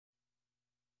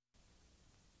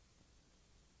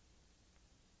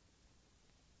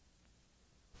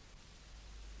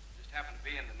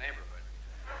be in the neighborhood.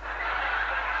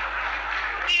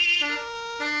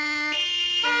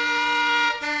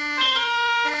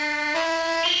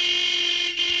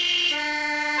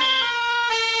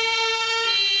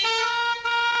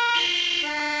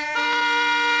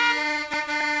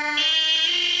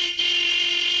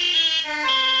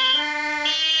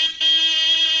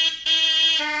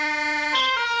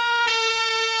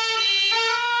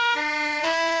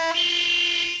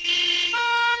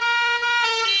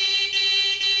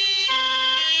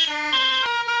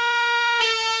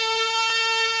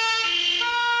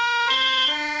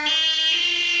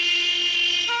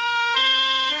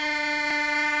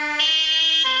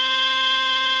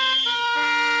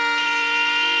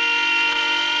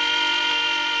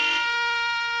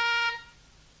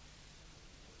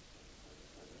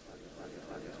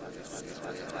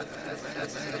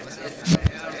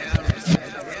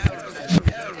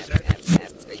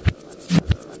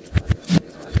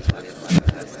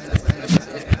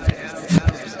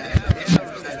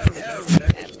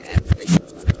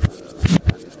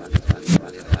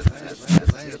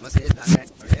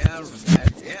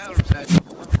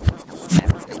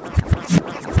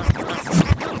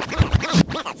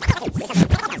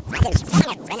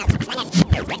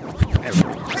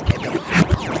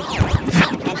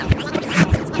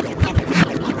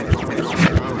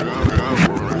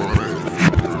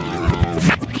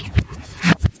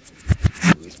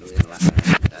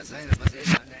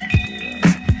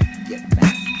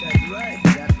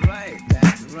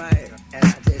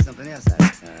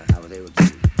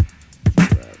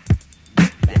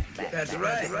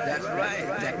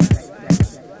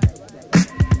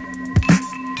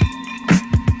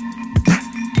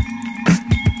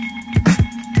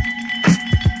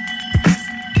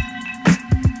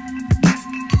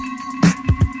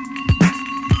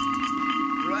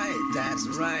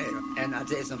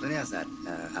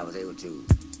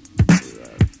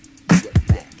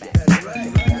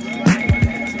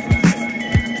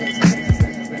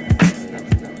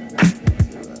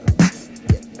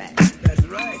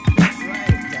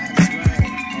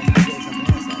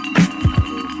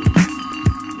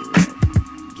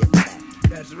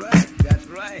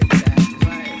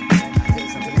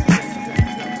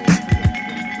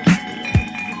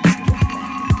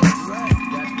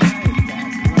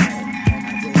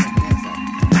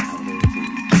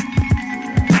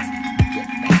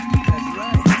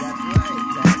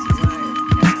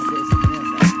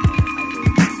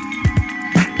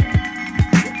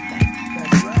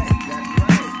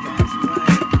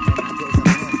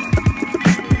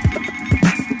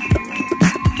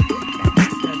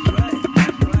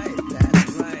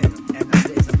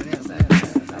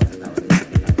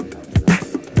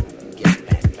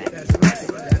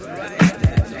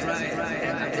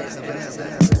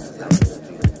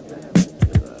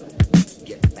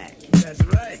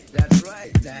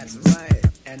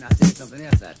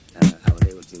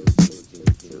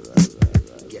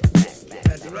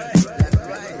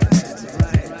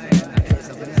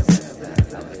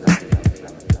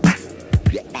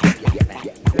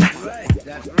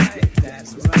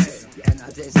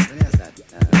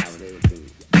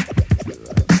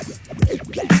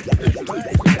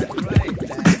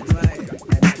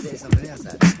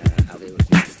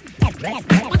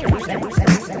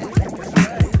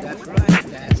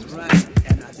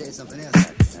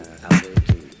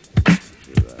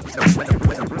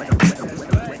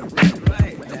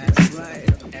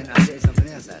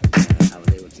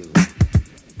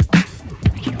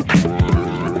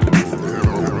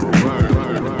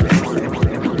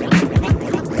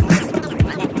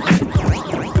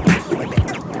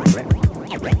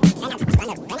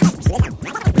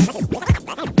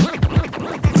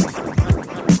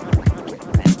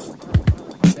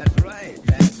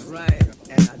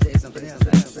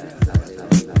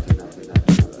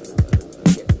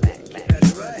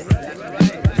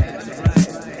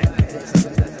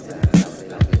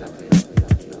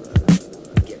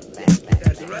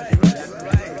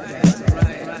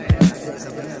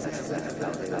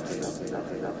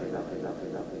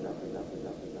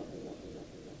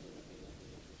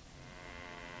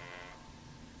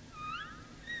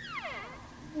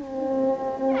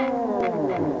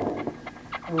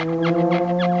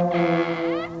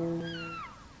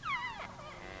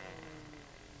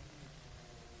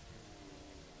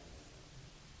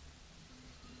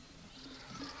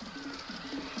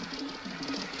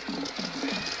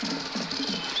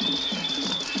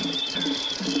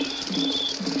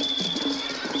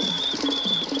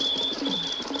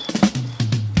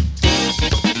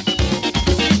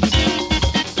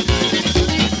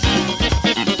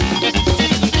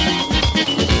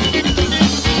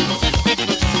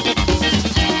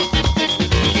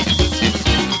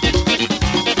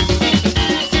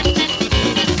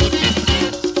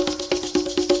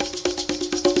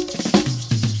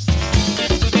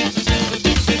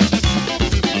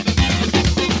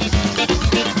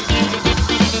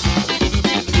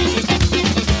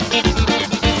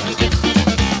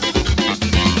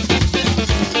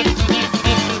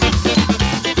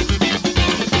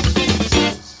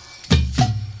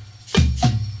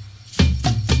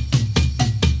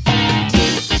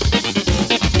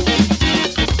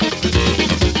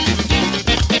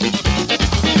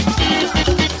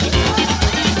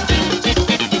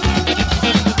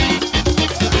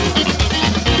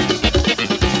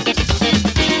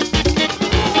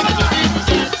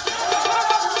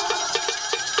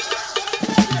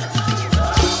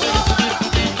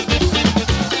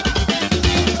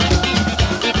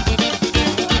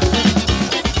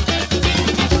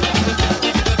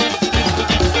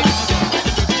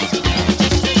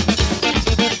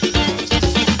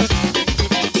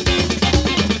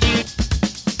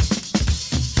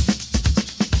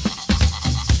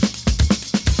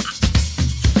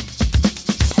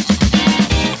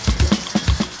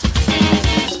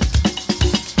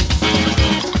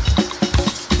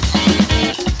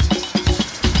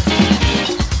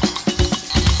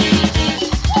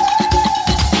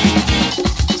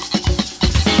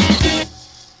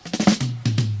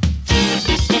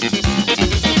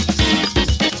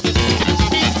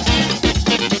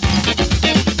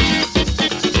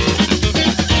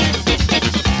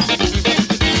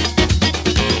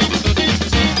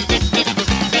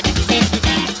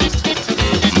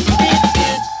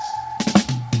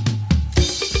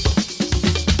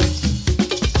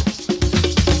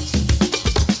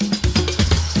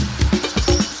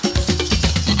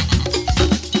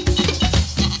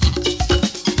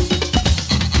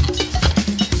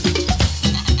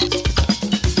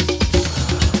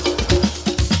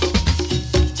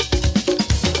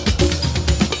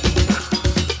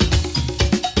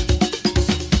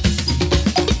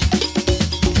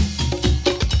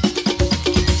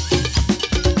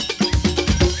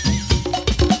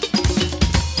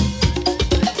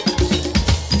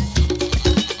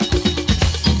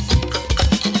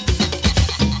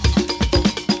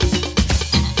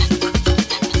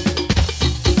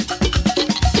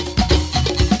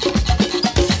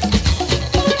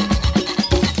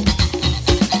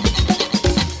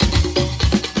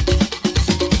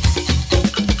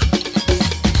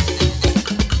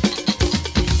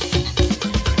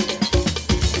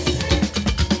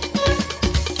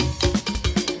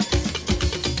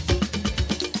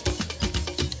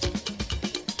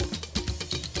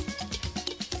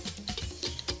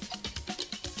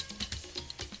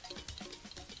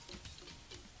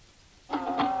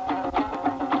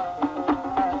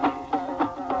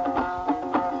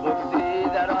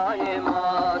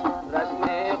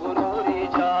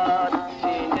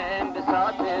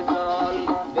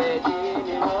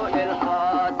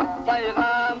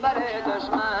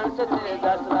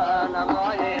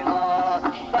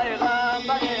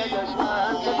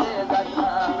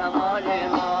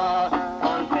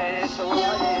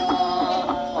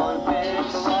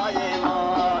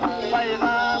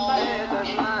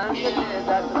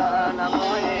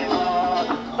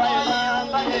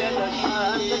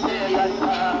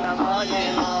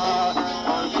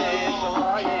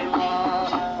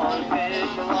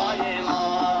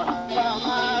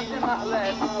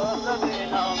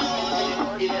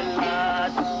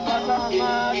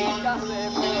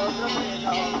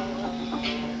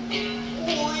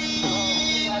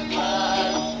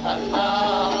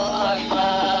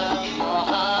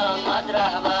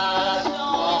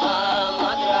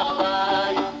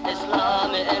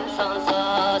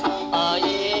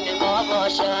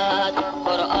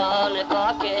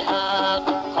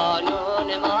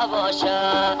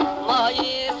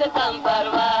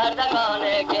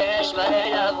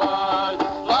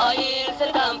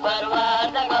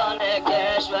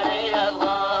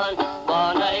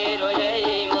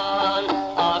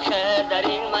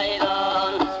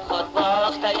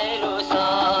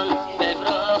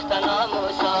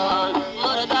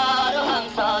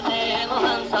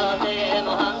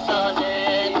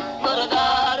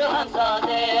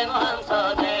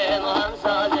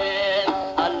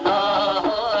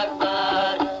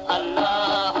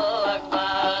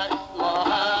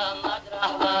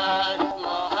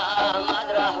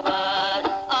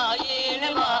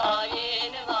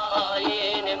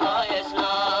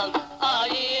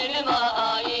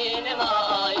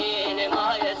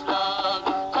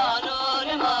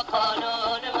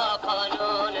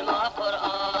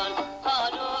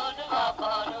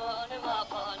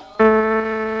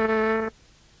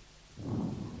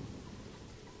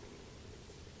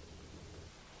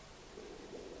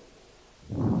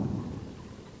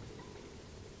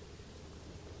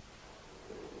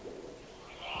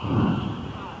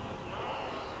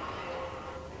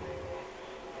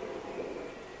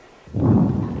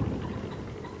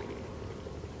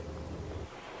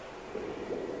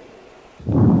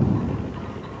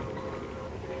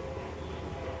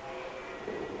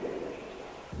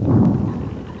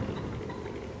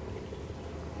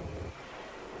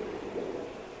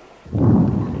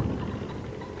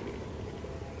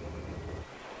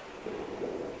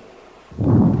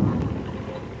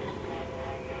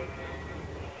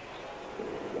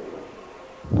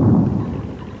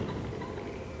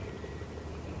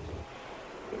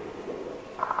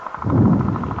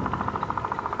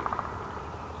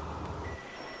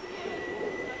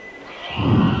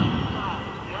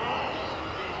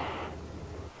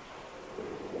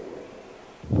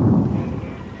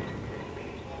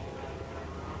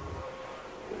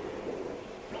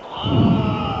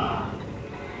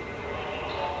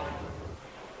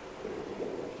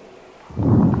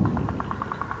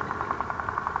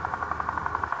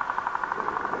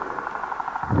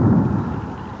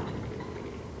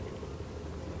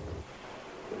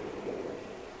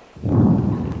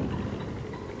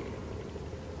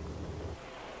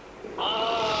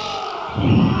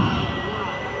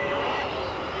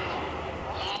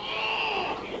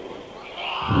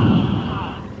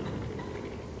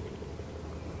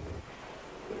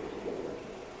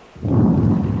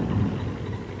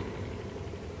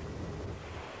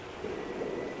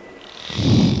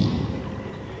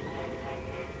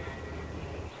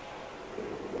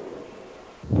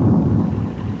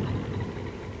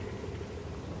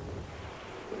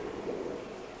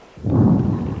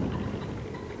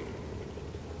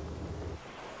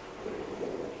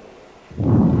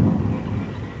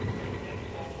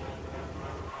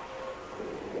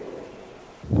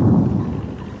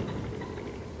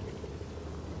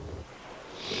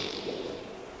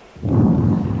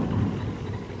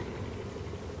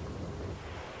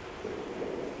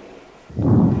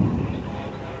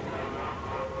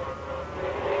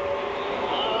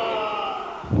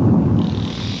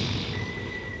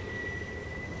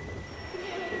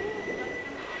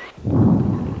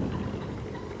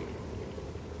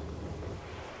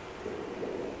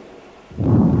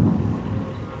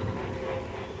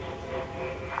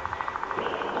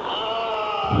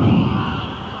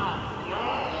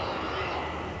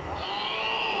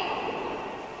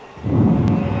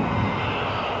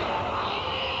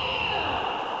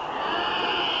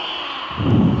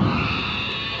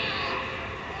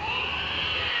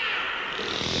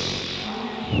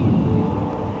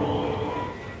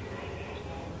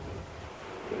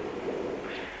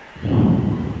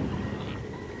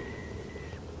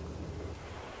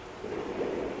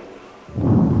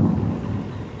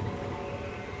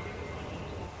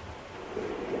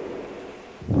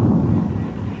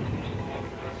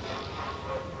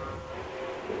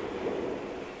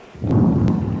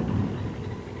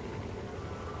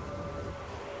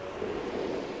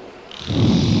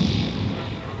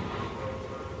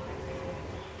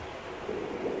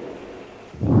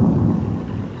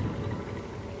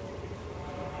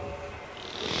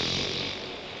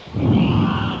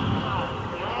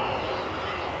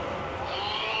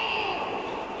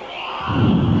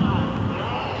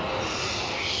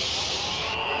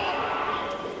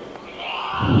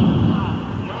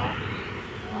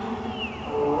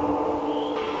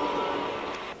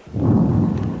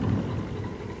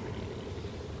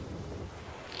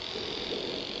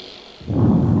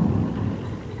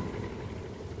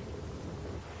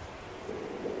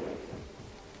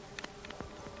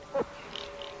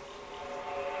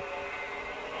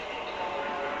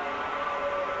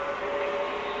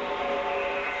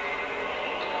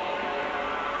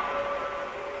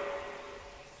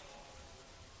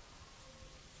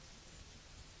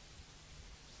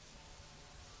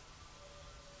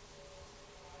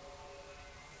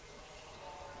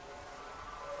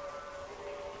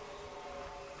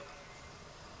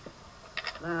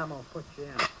 Now I'm going to put you in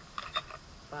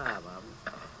 5 of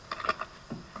them.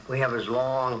 We have as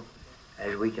long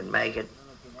as we can make it,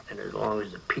 and as long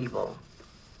as the people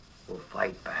will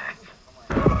fight back.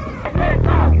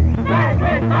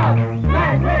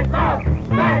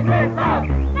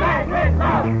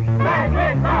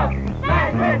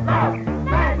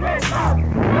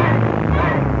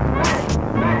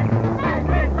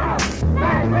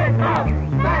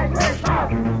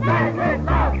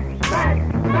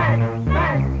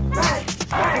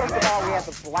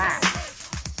 Blast.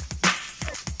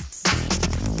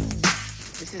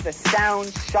 This is the sound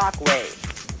shockwave.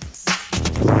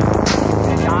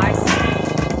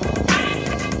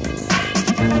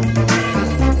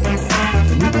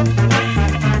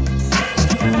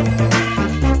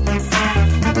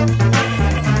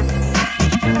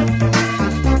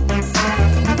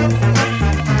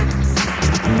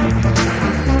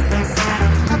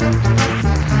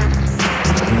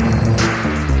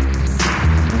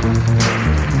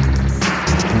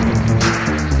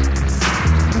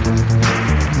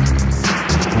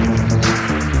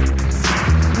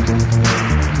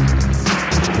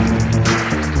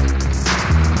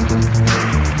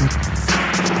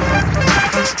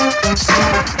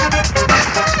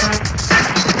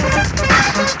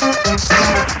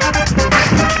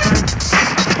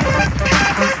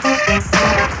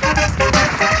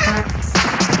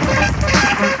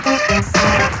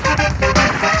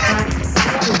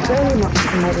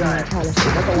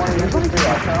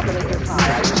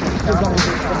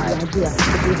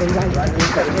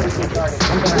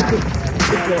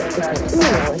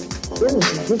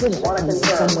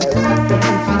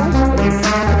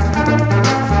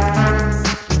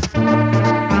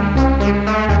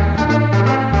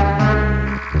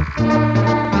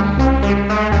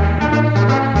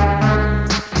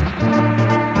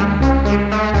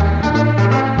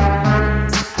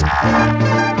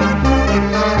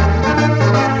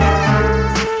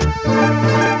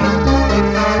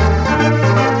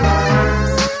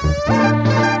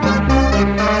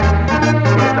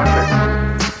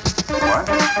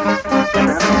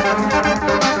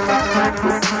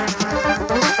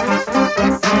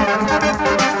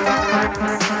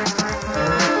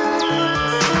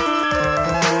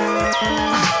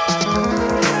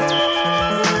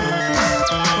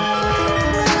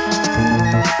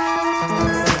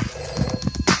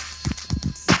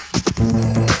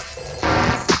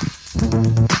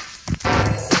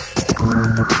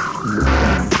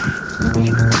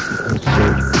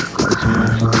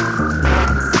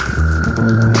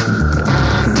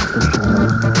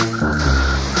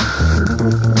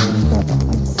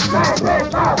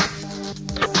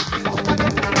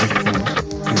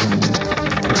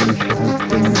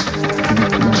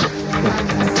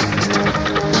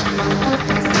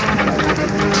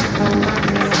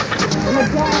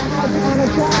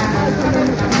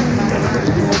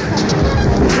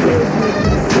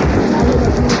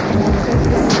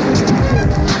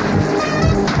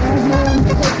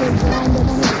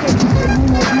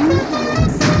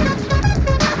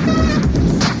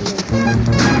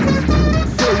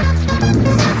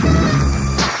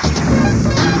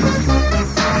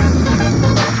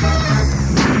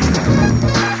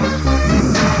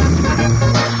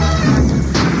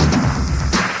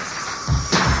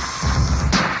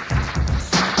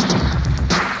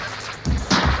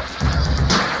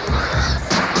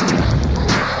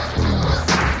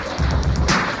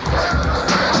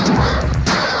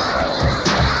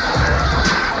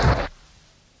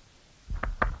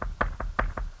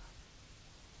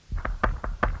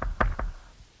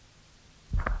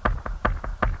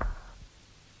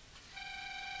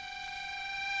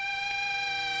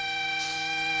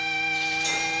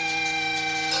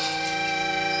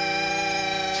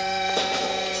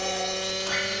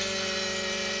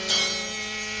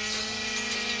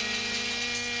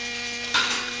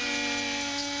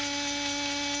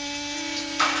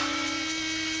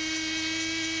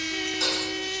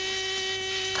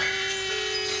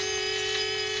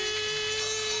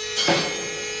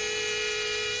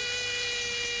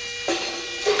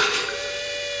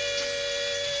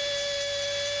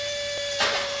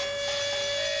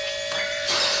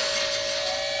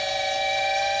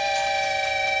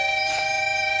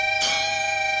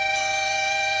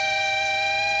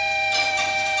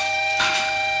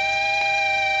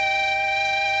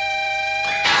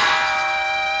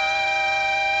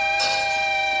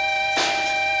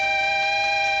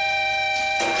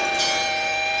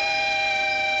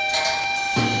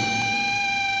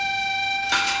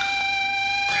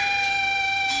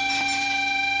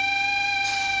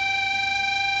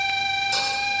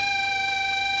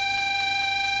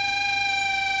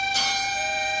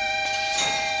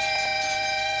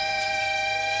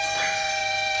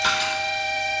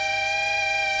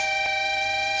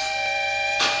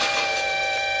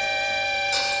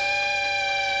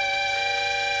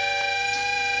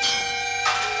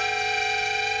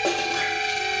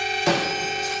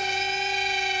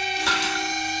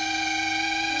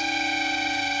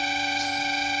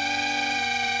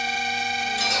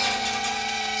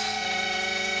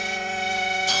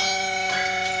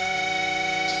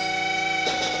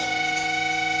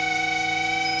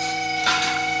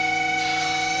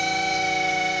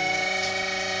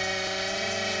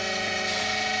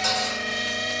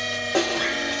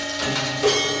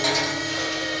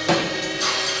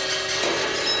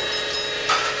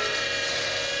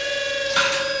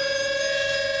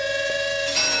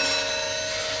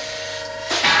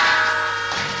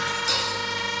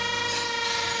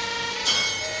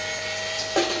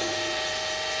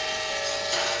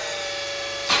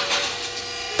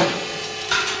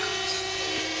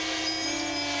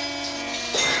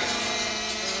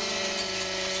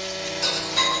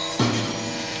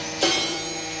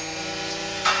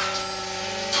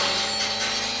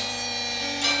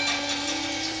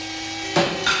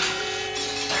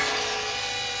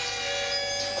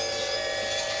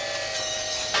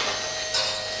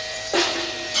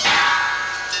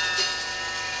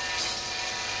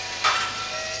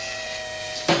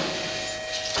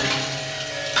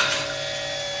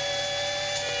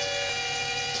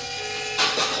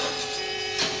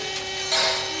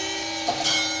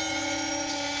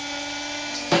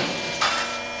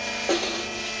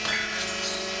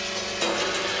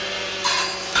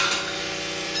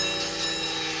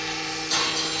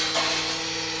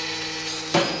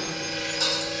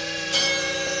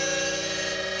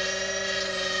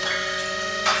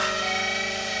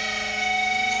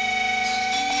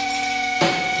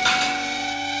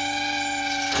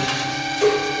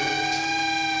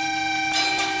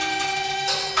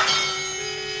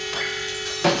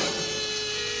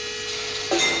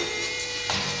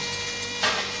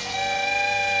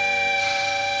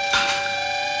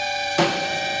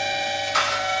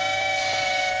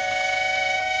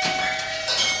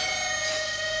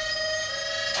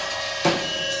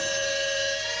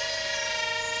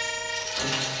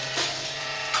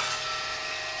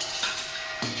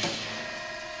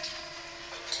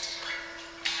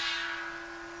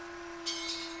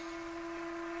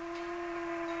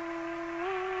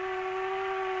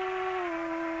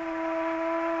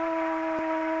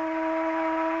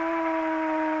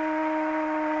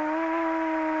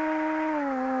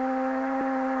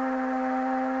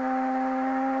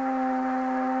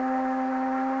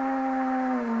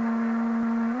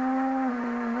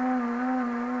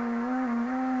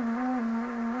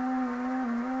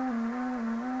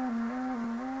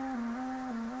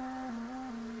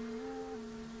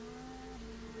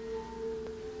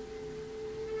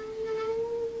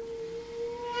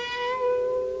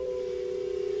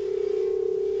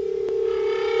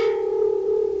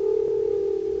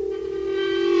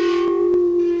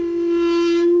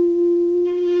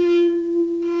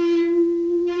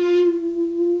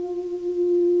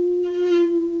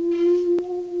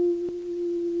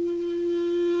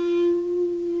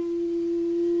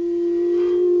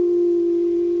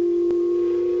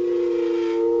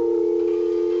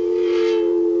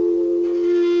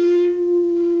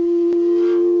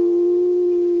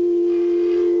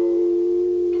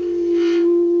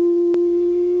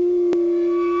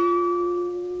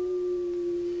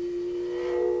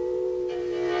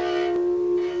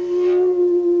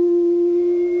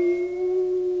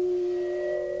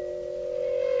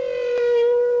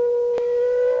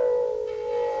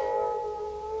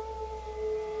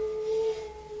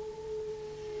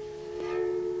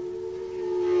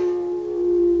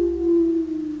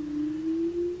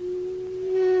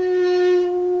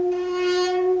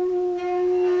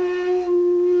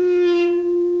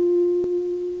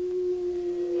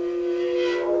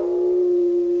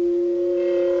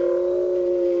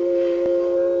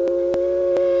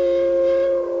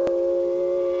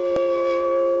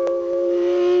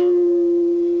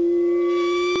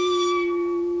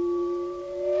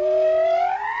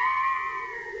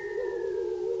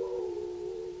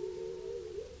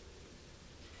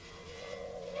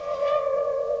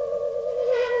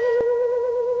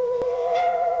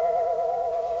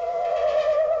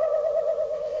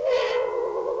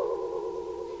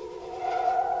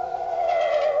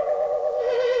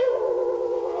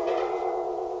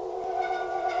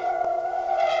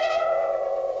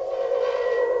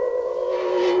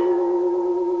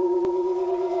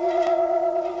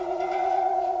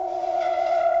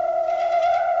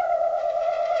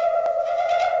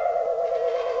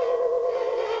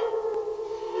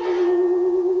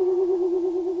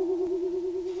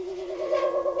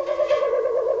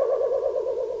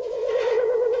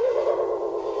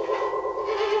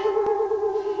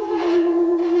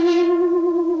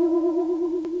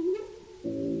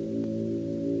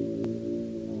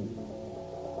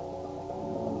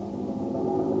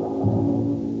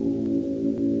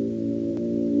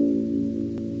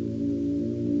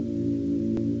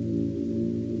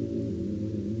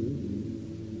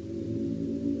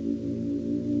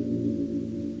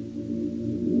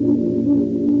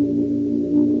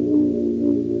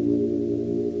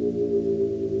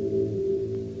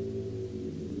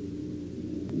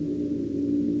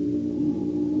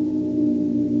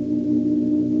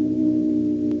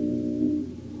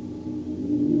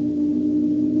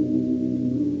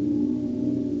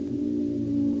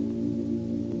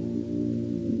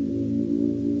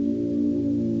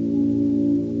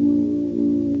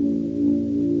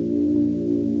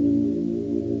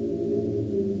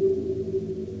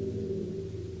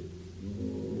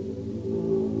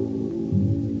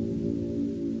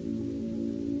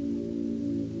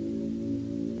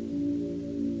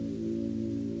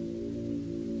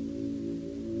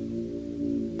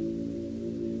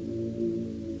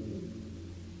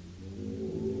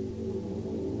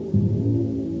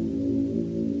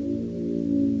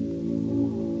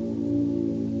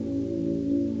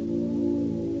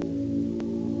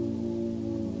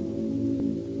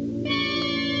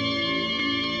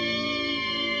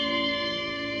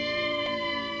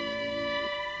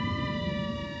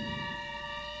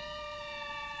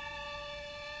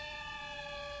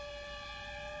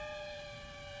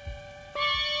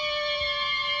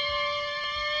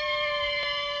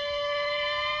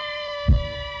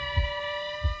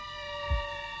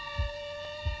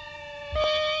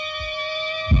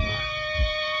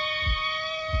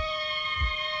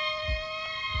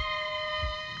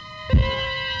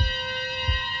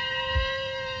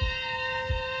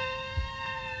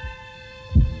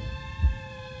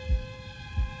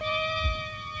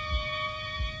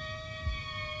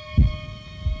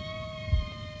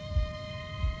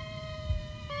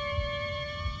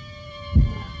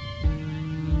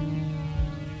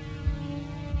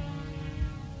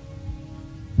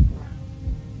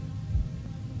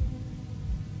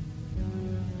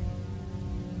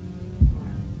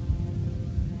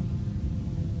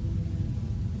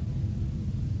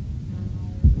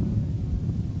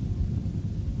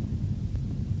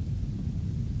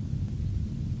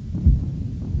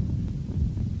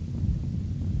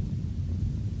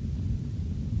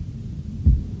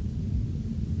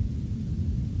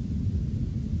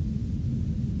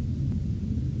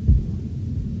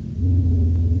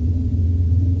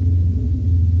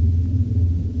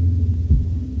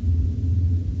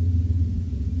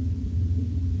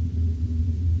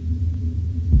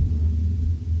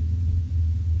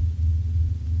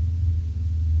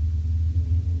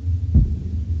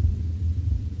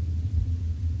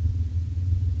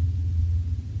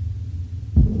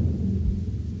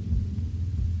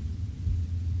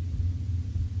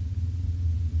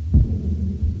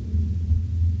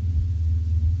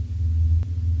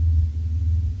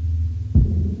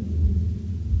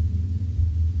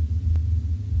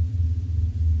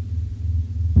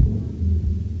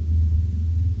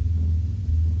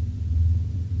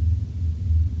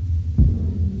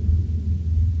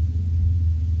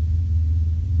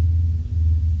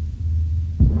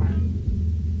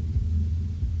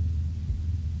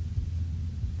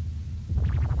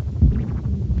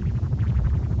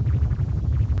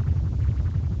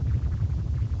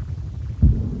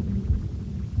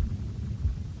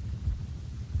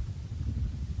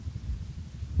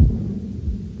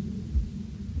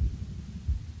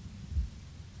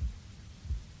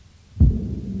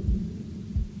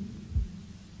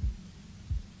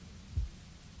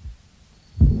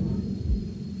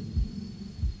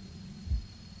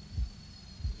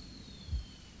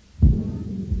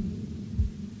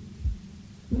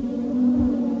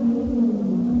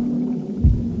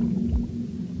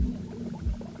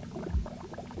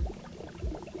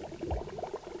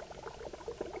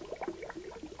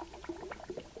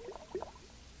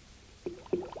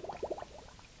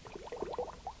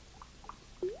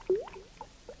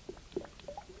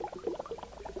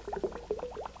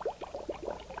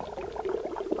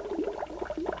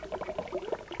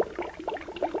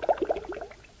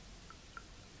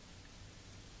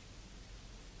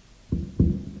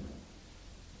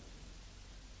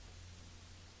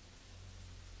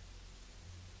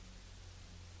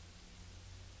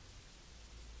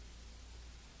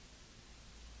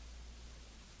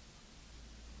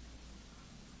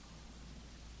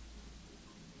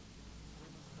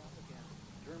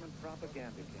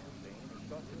 propaganda campaign is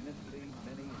sought to mislead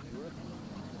many in Europe.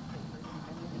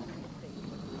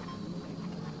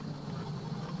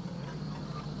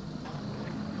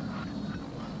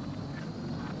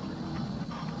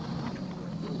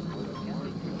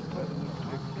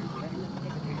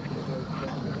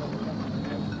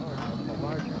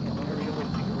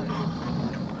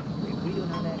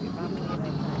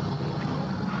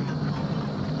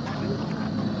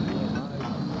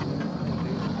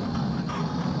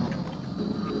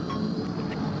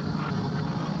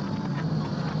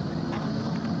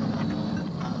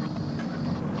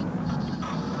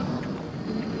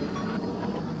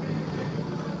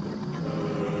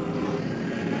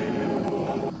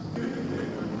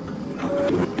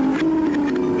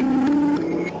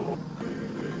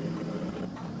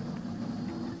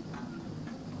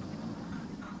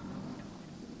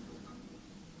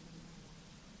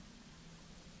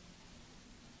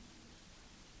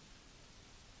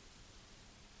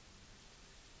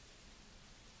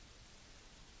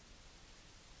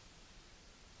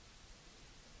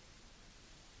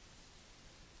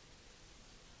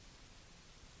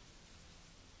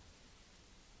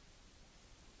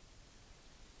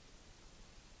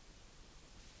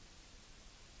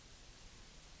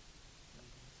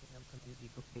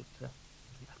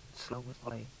 Slow as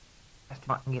play. That's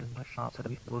not getting much chance that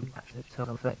we will actually tell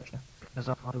them fetch because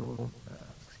I will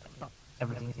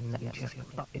everything in that just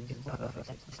in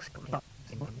perfect.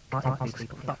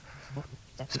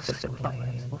 Successful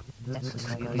play. Let's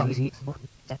easy.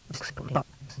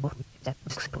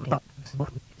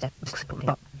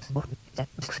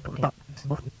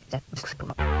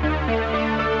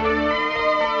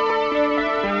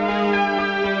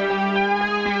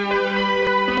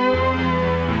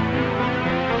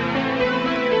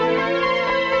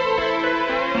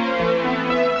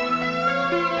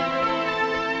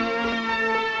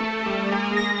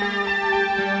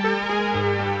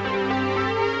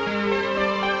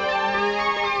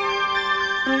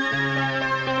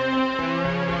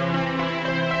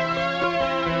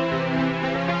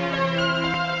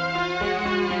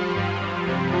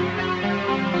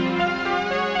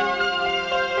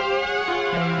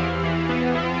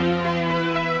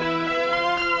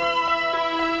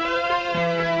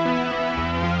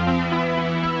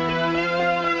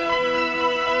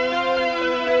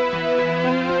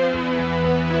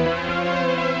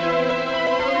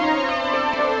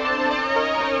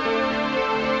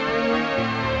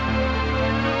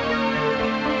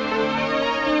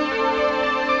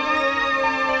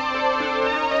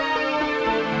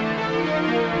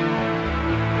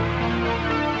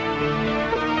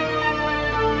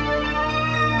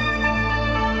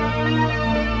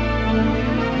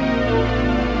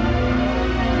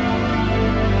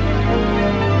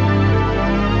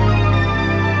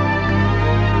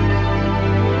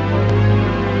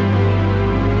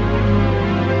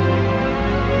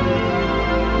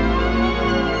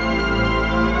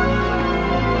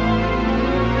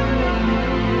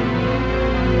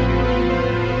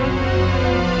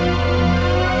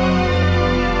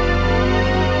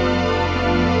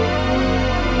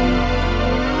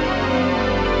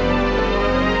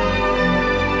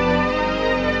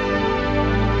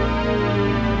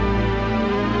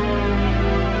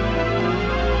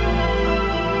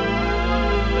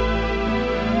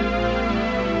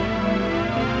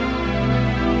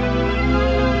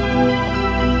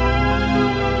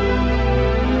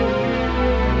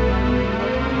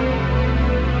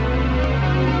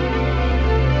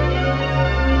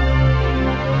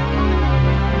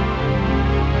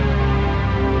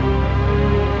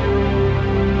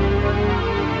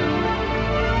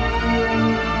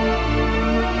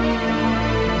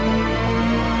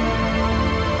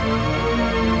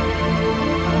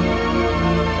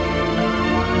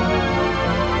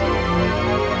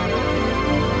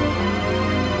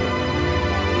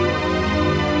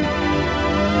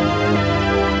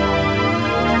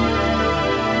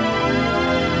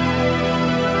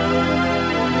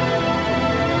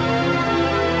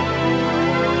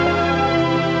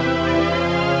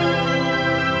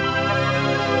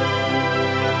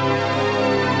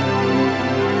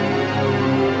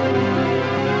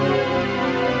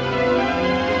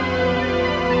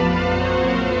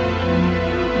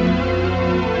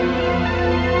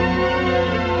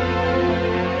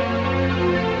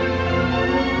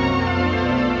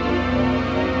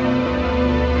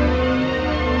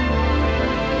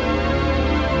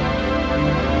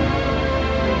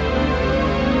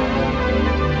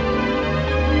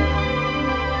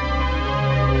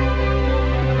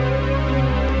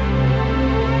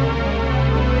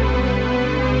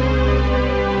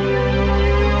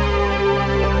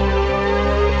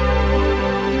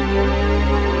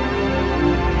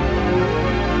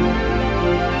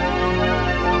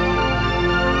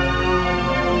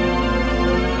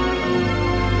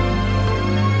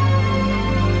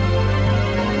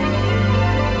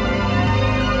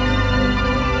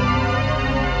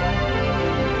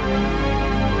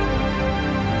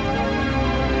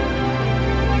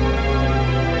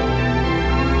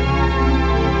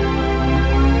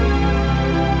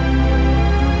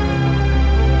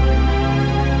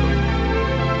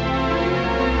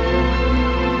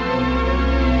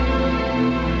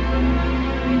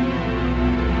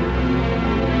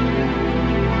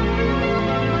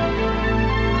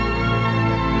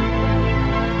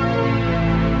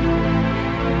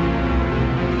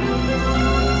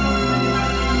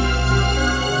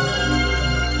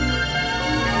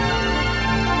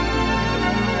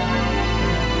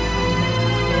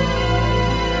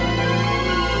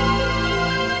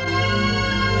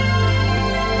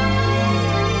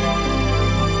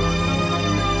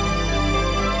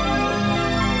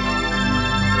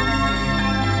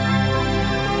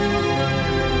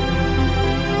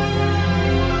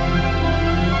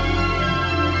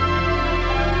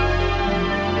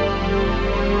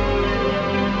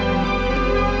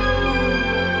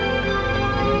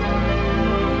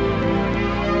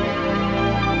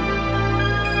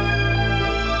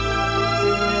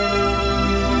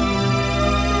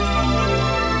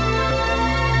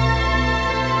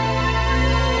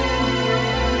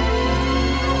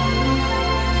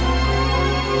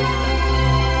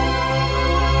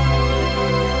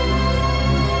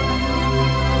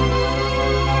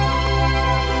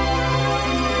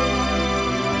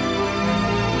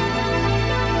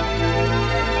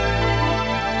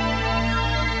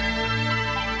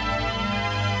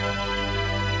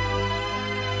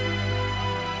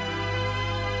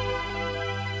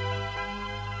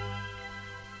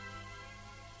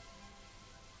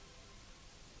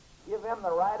 them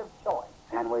the right of choice.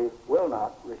 And we will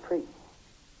not retreat.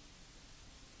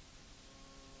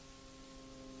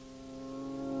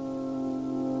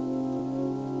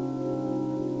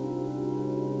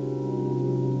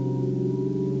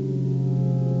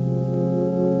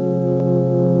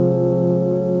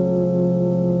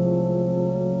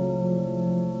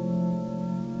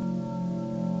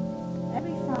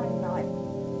 Every Friday night,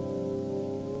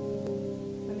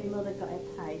 when my mother got her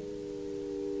pay,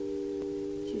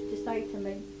 she used to say to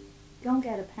me, go and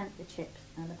get a pint of chips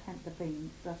and a pint of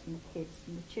beans for us and the kids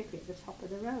and the chippy at the top of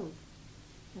the road.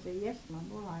 I said, yes, Mum,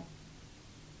 all right.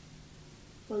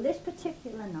 Well, this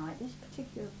particular night, this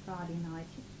particular Friday night,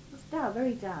 it was dark,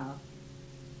 very dark,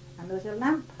 and there was a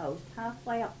lamppost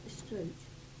halfway up the street.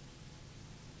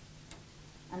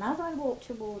 And as I walked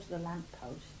towards the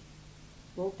lamppost,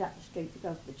 walked up the street to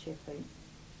go to the chippy,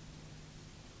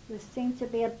 there seemed to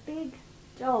be a big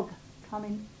dog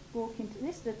walking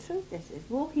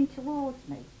towards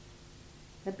me.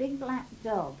 A big black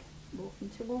dog walking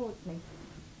towards me.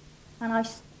 And I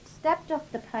stepped off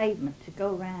the pavement to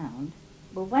go round.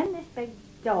 But when this big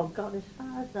dog got as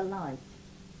far as the light,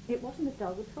 it wasn't a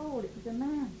dog at all, it was a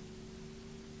man.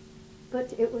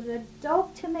 But it was a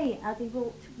dog to me as it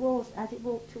walked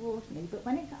towards me. But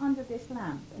when it got under this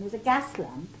lamp, and it was a gas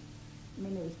lamp, I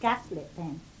mean it was gaslit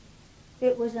then,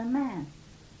 it was a man.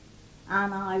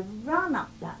 And I ran up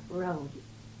that road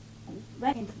and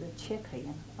went into the chippy,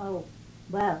 and oh,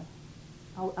 well,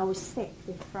 I was sick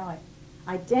with fright.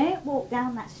 I daren't walk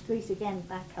down that street again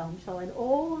back home, so I went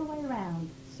all the way round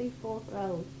Seaforth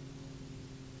Road,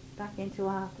 back into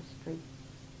Arthur Street.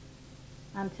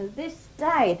 And to this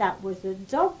day, that was the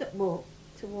dog that walked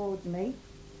towards me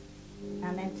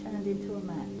and then turned into a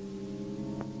man.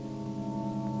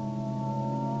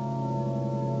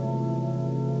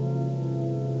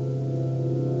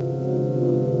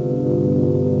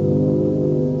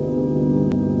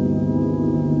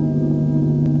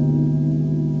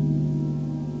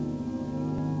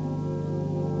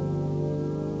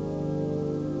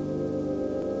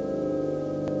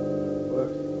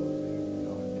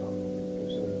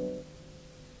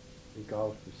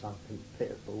 Something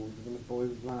pitiful, and the boy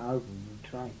would run over him with a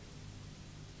train.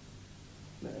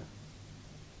 The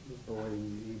boy,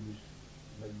 him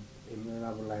and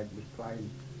another lad was playing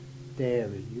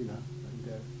dairy, you know, and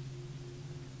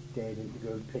dared him to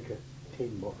go and pick a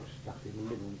tin bottle stuck in the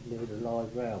middle near the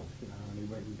live rails, you know, and he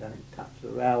went and done it, touched the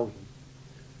rails, and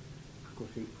of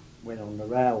course he went on the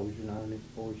rails, you know, and this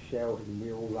boy shouted, and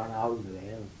we all ran over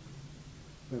there. And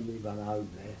when we ran over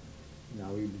there, you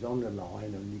know, he was on the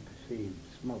line, and you could see him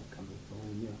smoke coming from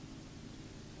him, you know.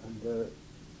 And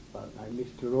but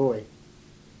Mr. Roy,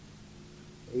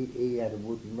 he had a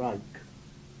wooden rake,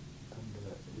 and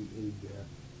he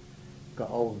got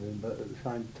hold of him, but at the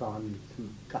same time a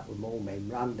couple more men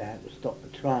ran down to stop the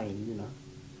train, you know.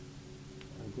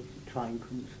 And of course the train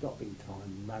couldn't stop in time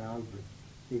and ran over him.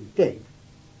 He was dead,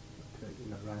 but you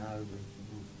know, ran over him.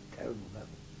 It was terrible, that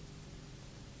was.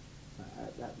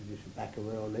 That was just the back of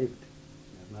where I lived.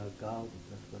 There was no gardens,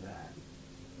 that's what happened.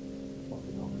 What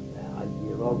was I about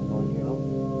 8-year-old, 9-year-old?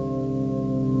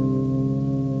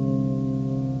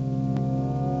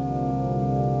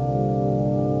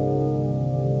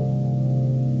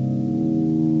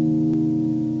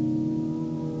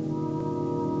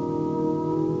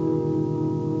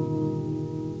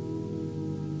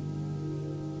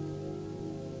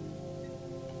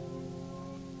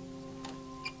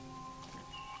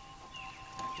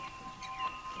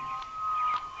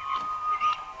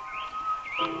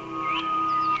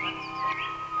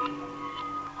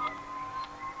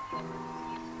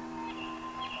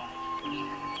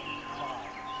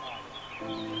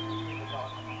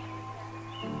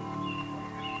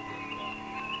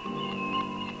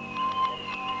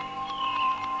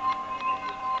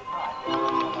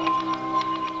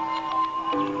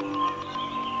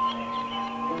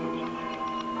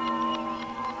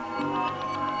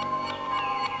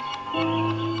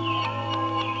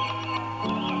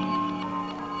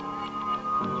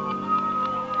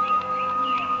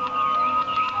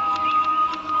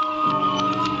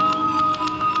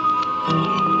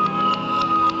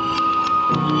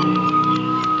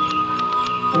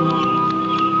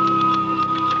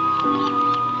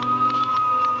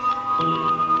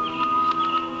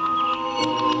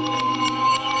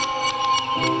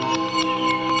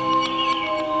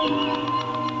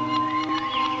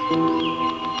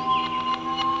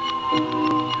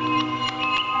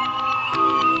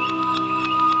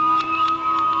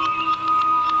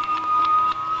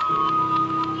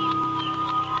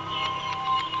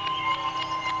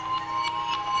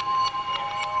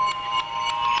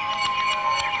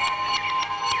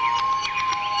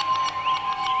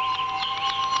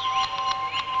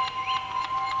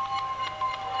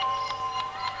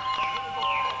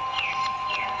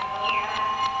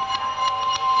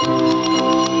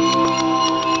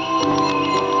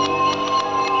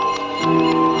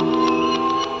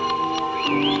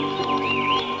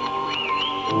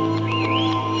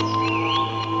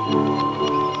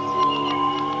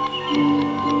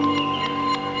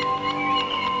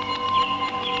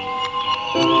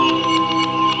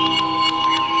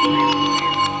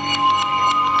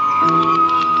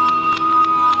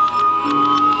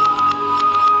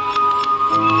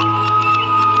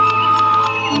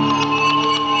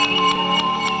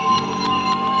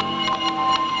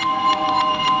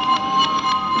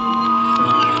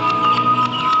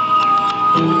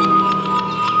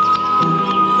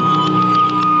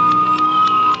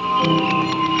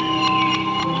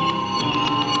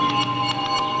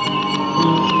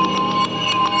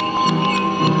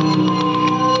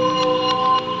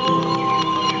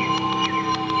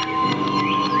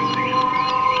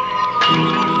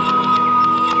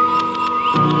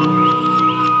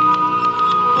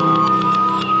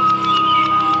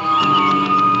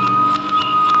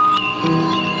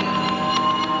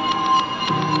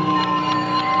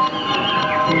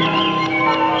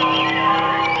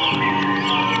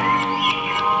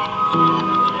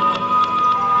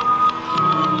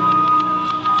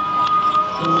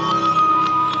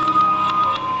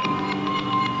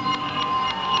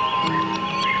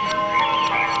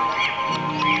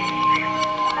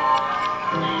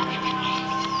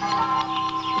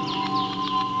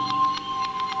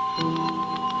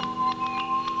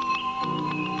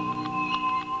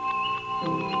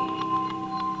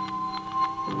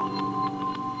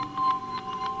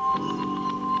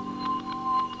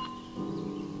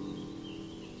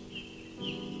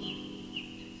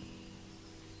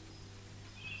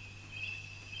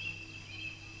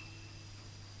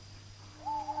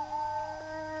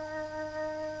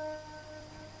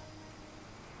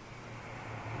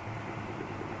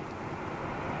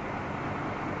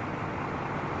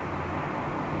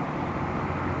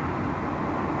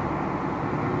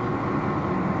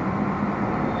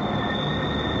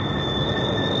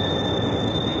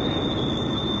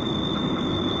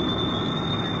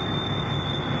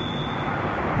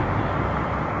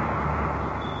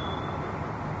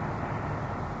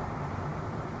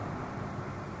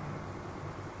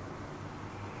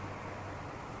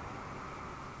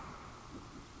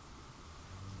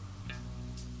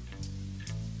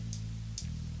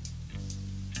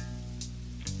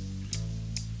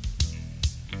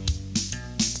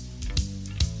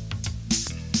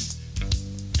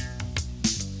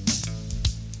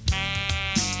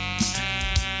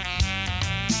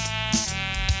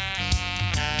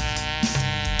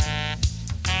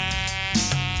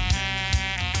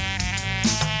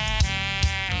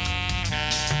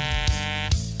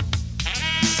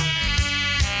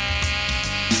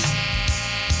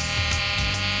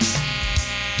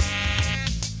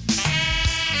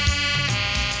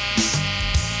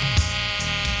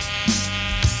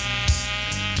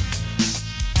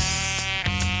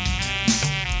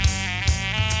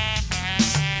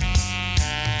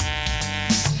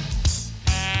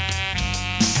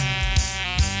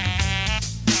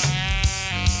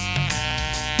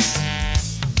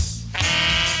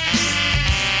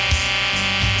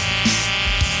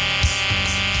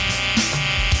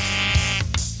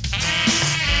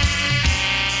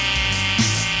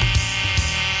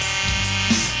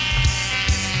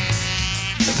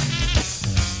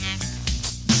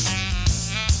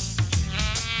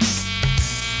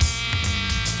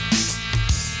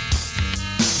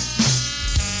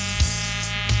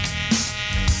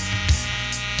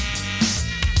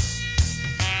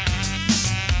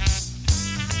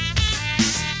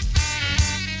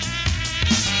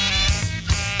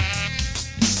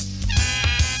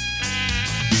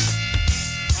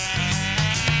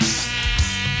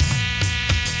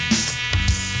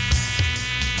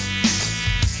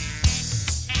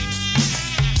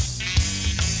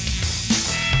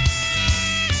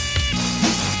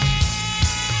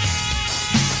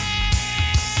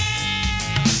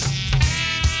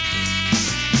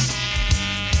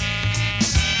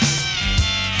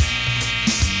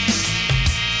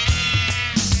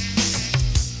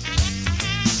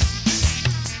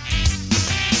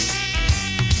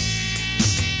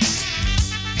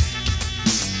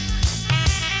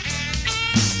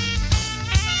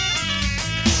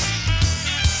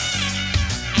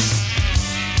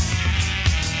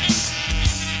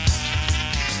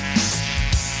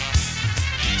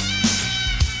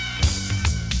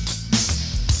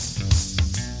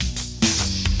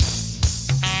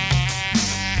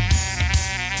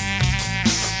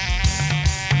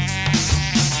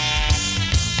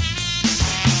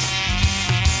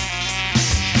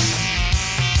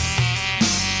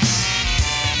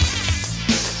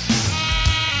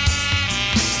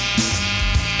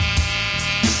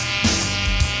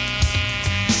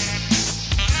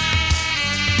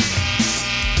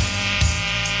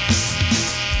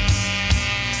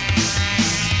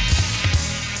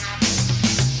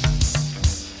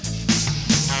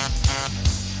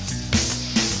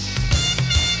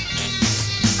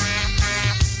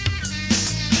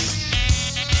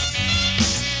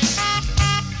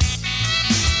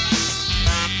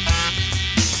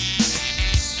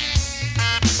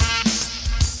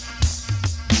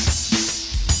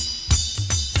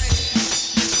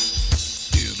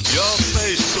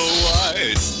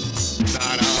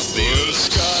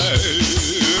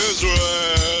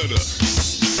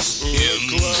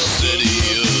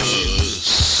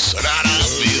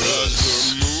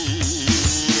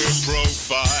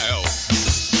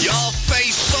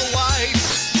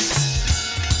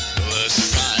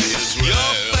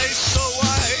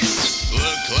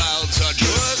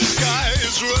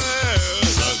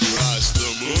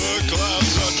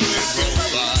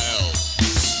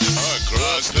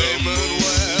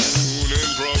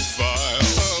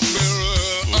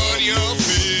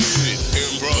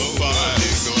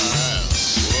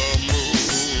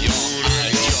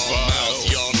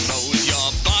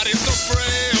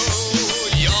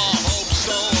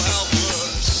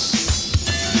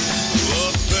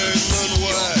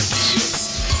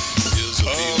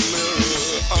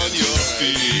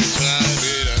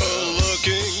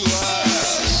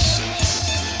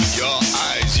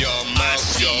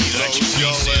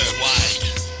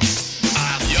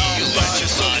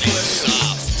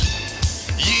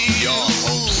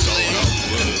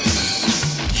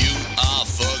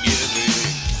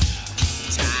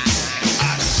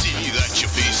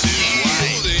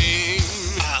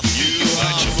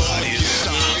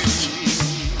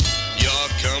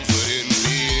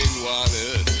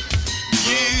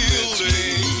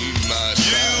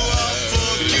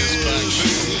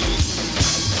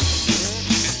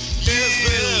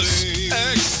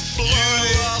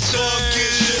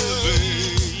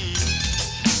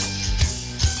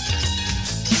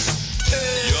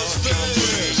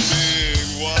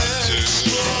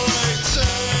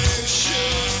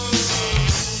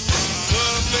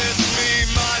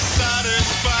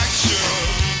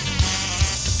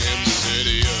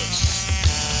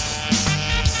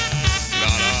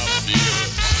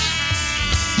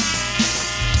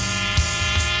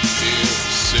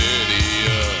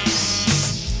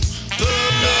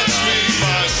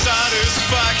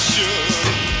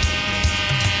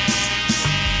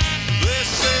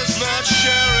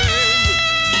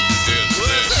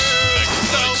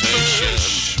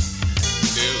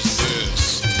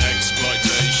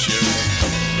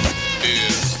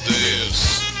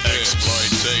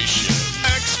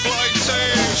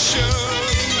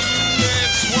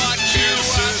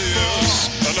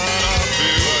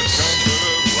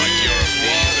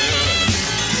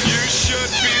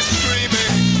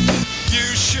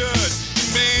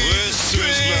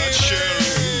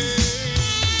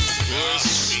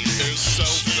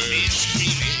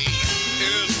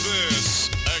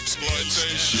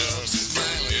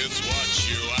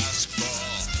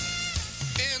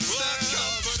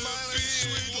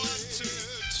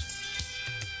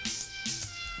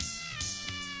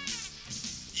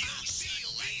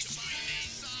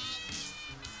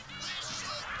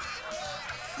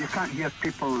 can't hear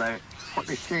people what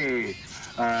they say.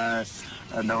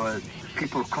 And there were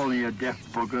people calling you a deaf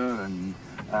bugger, and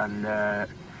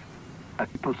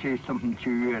people say something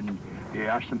to you, and you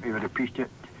ask them to repeat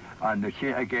it, and they say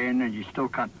it again, and you still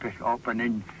can't pick it up, and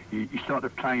then you sort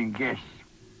of try and guess.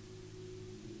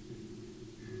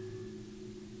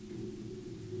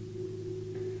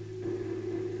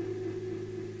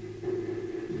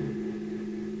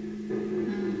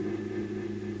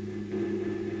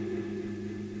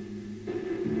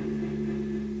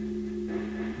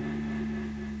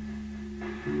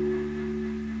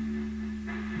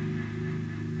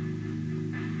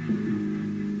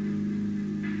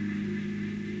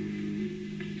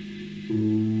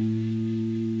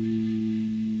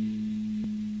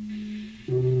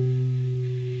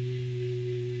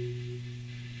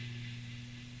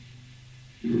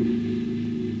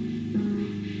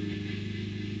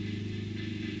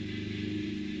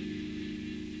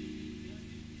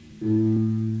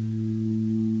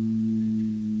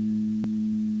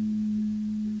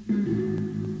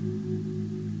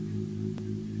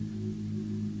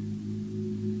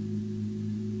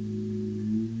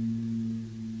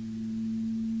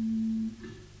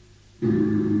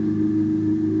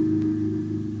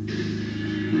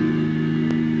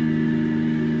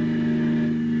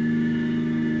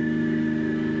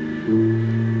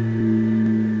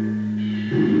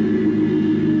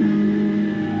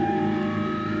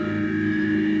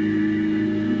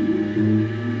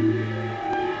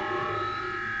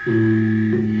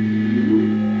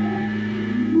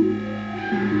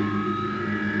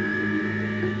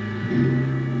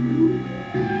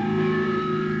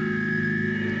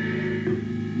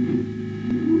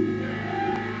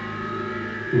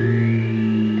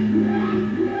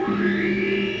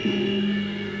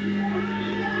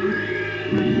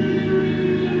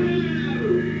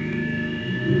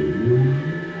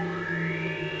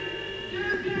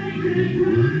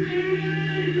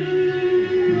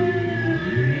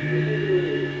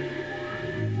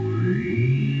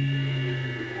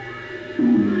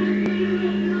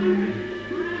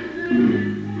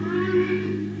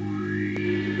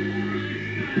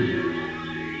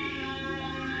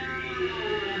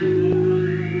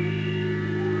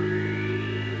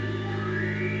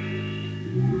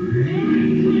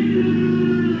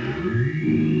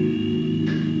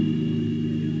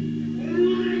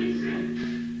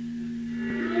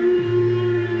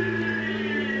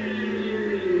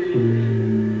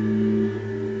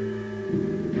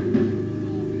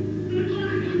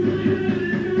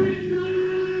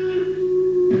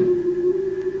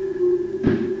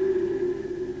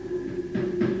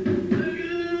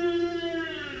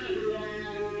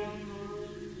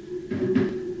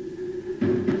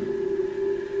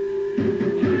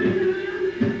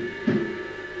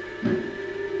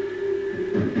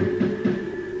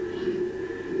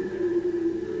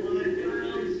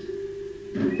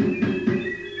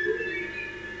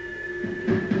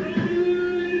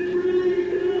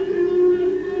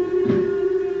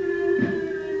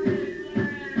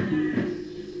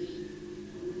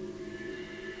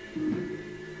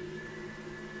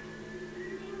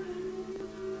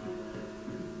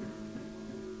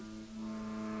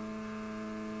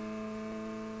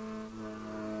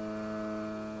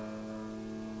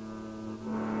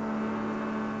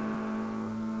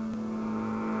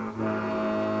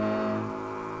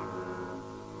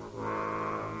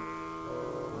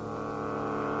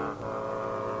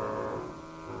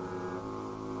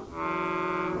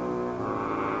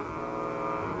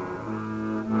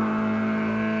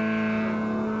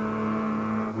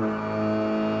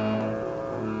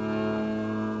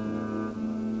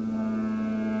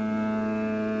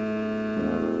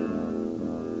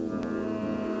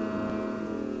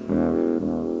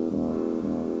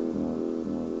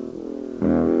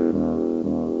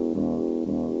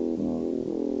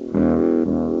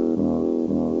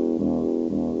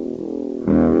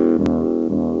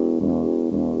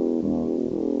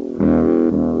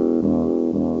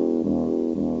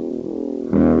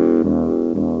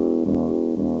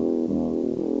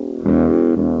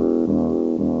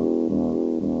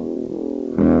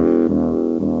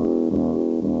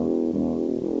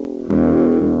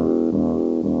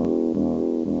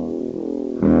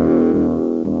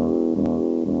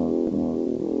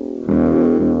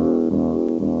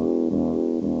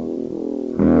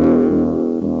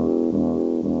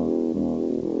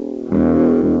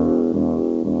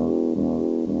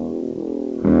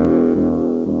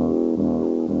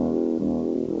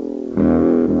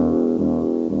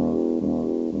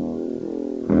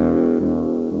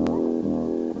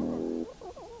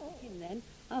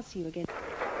 See you again.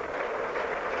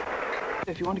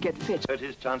 if you want to get fit. Hurt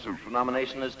his chances for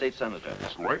nomination as state senator.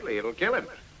 Slightly, it'll kill him.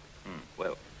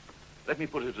 Well, let me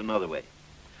put it another way.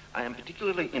 I am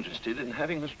particularly interested in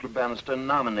having Mr. Bannister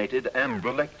nominated and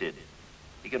elected.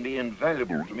 He can be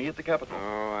invaluable to me at the Capitol.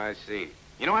 Oh, I see.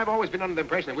 You know, I've always been under the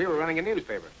impression that we were running a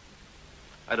newspaper.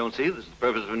 I don't see this is the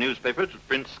purpose of a newspaper, to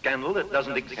print scandal that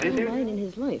doesn't exist. Line in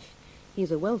his life.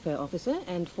 He's a welfare officer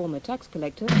and former tax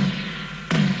collector.